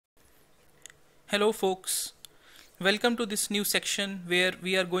Hello folks, welcome to this new section where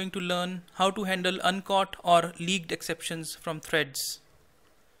we are going to learn how to handle uncaught or leaked exceptions from threads.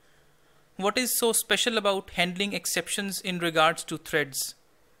 What is so special about handling exceptions in regards to threads?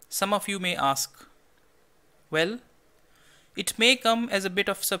 Some of you may ask. Well, it may come as a bit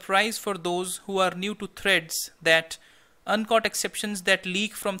of surprise for those who are new to threads that uncaught exceptions that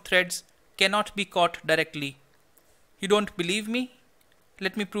leak from threads cannot be caught directly. You don't believe me?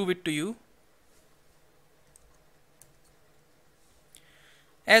 Let me prove it to you.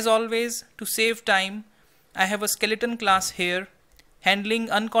 As always, to save time, I have a skeleton class here handling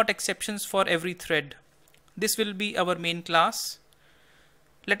uncaught exceptions for every thread. This will be our main class.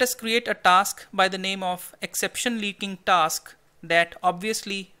 Let us create a task by the name of exception leaking task that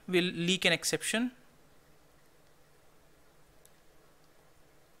obviously will leak an exception.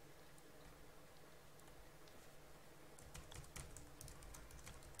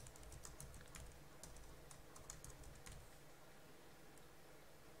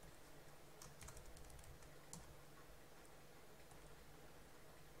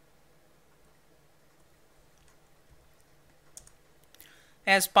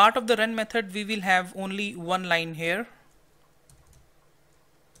 As part of the run method, we will have only one line here.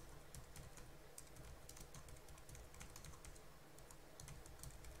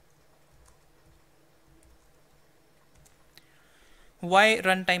 Why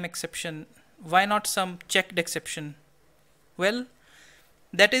runtime exception? Why not some checked exception? Well,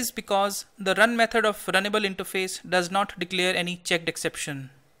 that is because the run method of runnable interface does not declare any checked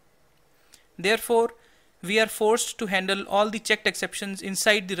exception. Therefore, we are forced to handle all the checked exceptions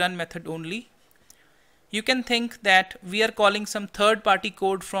inside the run method only. You can think that we are calling some third-party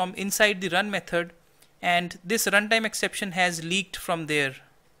code from inside the run method and this runtime exception has leaked from there.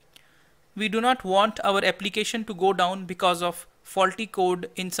 We do not want our application to go down because of faulty code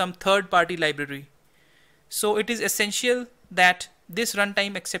in some third-party library. So it is essential that this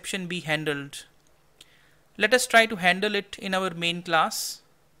runtime exception be handled. Let us try to handle it in our main class.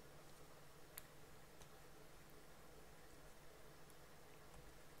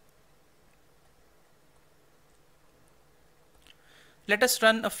 Let us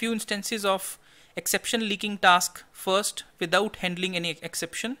run a few instances of exception leaking task first without handling any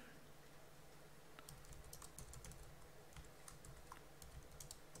exception.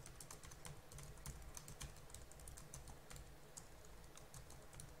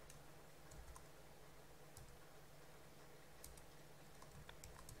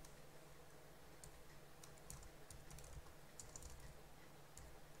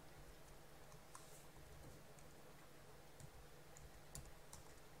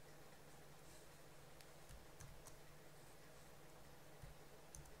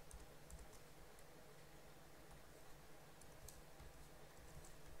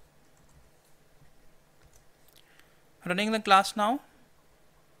 Running the class now.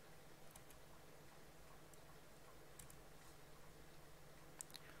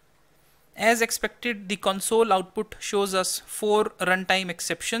 As expected, the console output shows us 4 runtime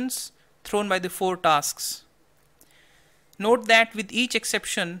exceptions thrown by the 4 tasks. Note that with each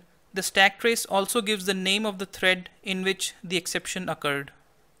exception, the stack trace also gives the name of the thread in which the exception occurred.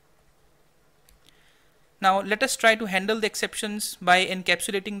 Now let us try to handle the exceptions by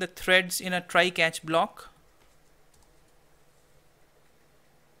encapsulating the threads in a try-catch block.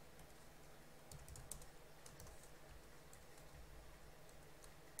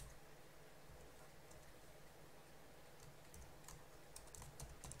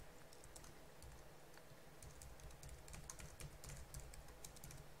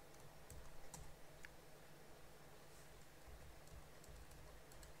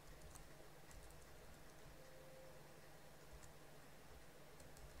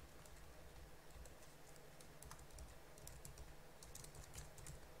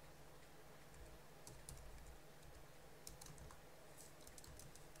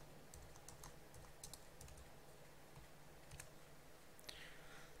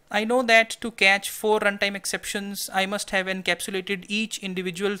 I know that to catch 4 runtime exceptions, I must have encapsulated each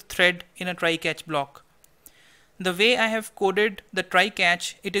individual thread in a try-catch block. The way I have coded the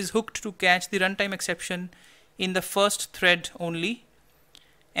try-catch, it is hooked to catch the runtime exception in the first thread only,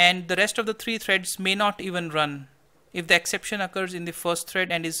 and the rest of the 3 threads may not even run if the exception occurs in the first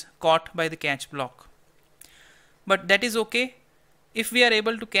thread and is caught by the catch block. But that is okay. If we are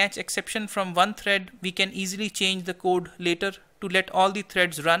able to catch exception from one thread, we can easily change the code later to let all the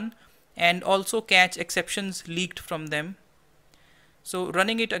threads run and also catch exceptions leaked from them. So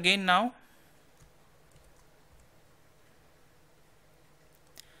running it again now.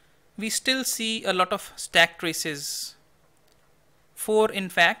 We still see a lot of stack traces, 4 in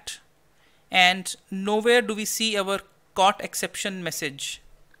fact, and nowhere do we see our caught exception message.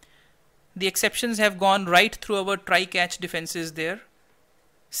 The exceptions have gone right through our try-catch defenses there.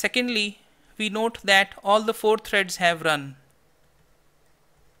 Secondly, we note that all the 4 threads have run.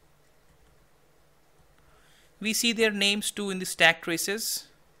 We see their names too in the stack traces.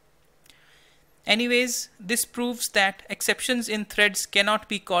 Anyways, this proves that exceptions in threads cannot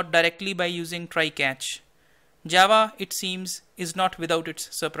be caught directly by using try-catch. Java, it seems, is not without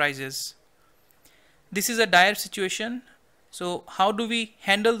its surprises. This is a dire situation. So how do we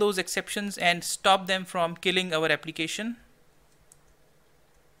handle those exceptions and stop them from killing our application?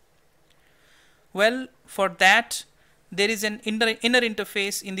 Well, for that, there is an inner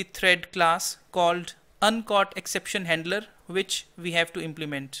interface in the thread class called Uncaught exception handler, which we have to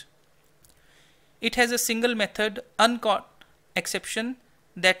implement. It has a single method, Uncaught exception,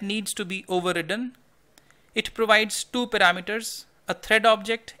 that needs to be overridden. It provides 2 parameters, a thread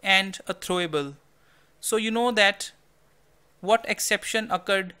object and a throwable. So you know that what exception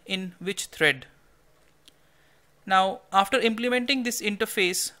occurred in which thread. Now, after implementing this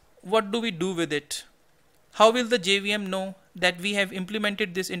interface, what do we do with it? How will the JVM know that we have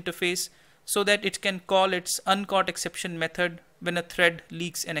implemented this interface so that it can call its uncaught exception method when a thread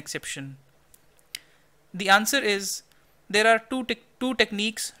leaks an exception? The answer is there are two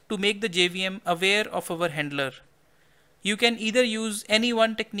techniques to make the JVM aware of our handler. You can either use any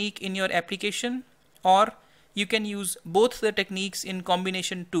one technique in your application, or you can use both the techniques in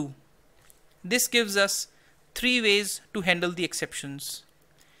combination too. This gives us 3 ways to handle the exceptions.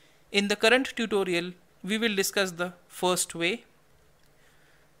 In the current tutorial, we will discuss the first way.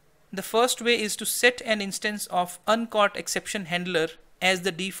 The first way is to set an instance of uncaught exception handler as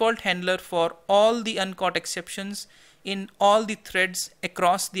the default handler for all the uncaught exceptions in all the threads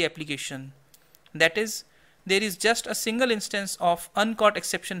across the application. That is, there is just a single instance of uncaught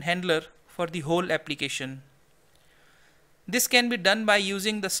exception handler for the whole application. This can be done by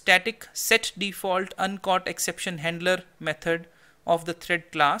using the static setDefault uncaught exception handler method of the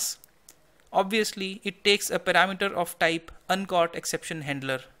thread class. Obviously, it takes a parameter of type uncaught exception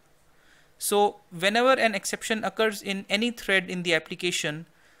handler. So whenever an exception occurs in any thread in the application,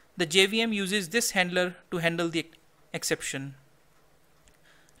 the JVM uses this handler to handle the exception.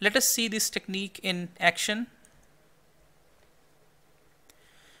 Let us see this technique in action.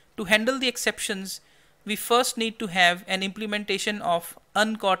 To handle the exceptions, we first need to have an implementation of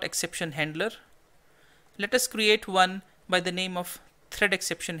uncaught exception handler. Let us create one by the name of thread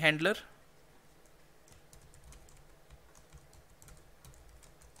exception handler.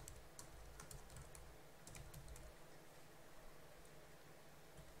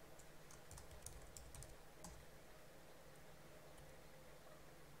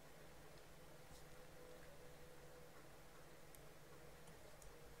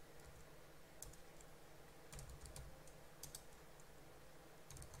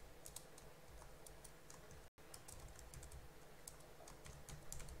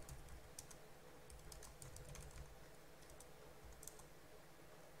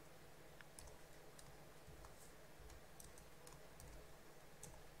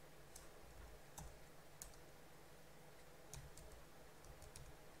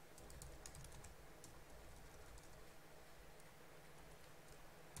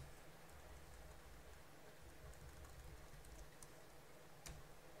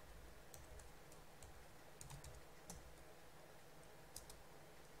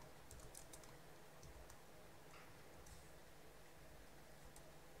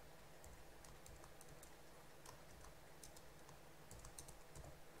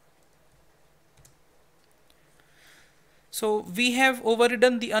 So we have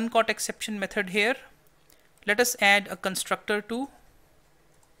overridden the uncaught exception method here. Let us add a constructor too.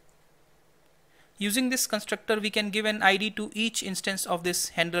 Using this constructor, we can give an ID to each instance of this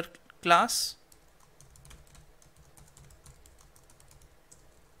handler class.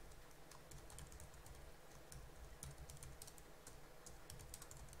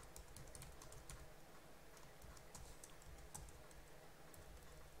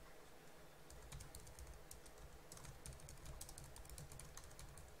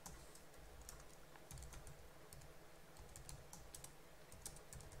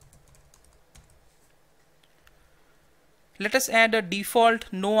 Let us add a default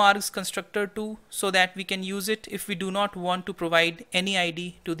noargs constructor too, so that we can use it if we do not want to provide any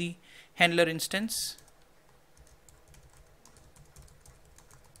ID to the handler instance.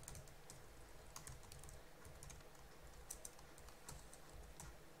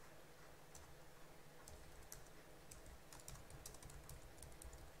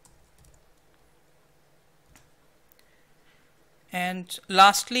 And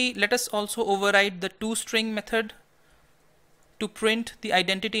lastly, let us also override the toString method to print the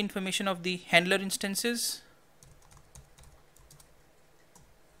identity information of the handler instances.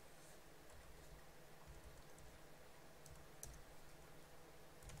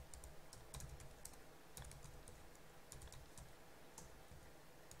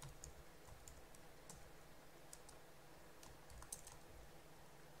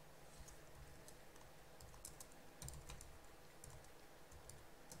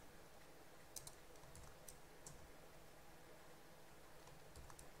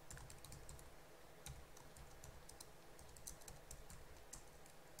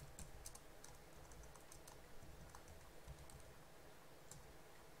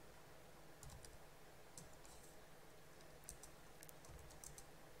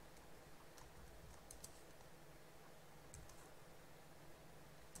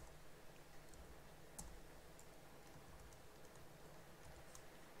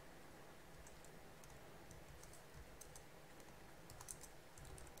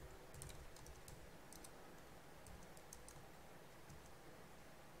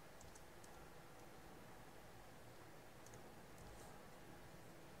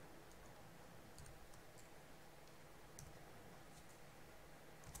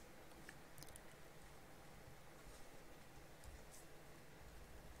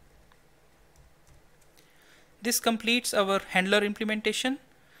 This completes our handler implementation.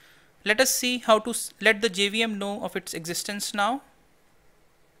 Let us see how to let the JVM know of its existence now.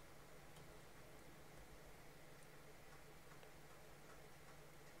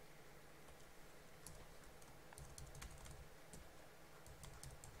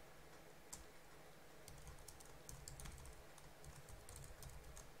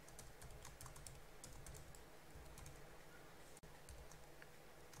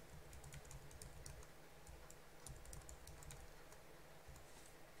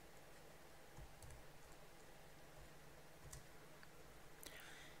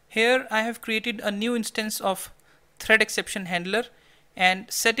 Here I have created a new instance of thread exception handler and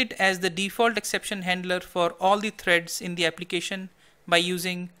set it as the default exception handler for all the threads in the application by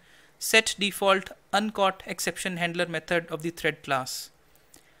using setDefault Uncaught exception handler method of the thread class.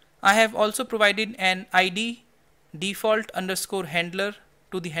 I have also provided an ID default_handler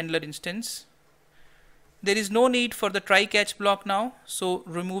to the handler instance. There is no need for the try catch block now, so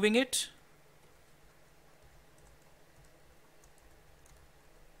removing it.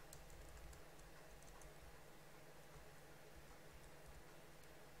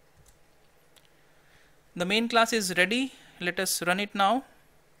 The main class is ready. Let us run it now.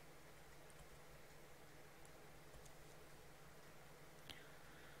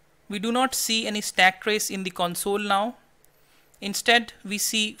 We do not see any stack trace in the console now. Instead, we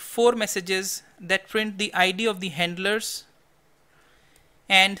see 4 messages that print the ID of the handlers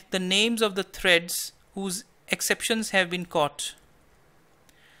and the names of the threads whose exceptions have been caught.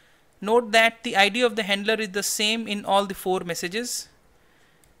 Note that the ID of the handler is the same in all the 4 messages,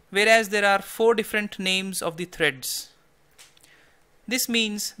 whereas there are 4 different names of the threads. This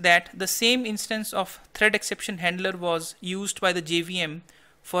means that the same instance of thread exception handler was used by the JVM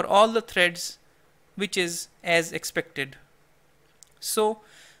for all the threads, which is as expected. So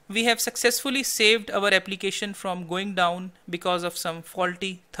we have successfully saved our application from going down because of some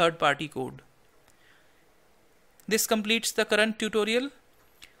faulty third-party code. This completes the current tutorial.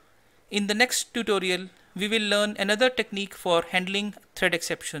 In the next tutorial, we will learn another technique for handling thread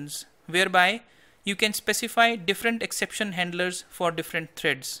exceptions, whereby you can specify different exception handlers for different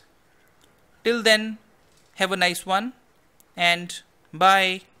threads. Till then, have a nice one and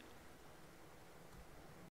bye.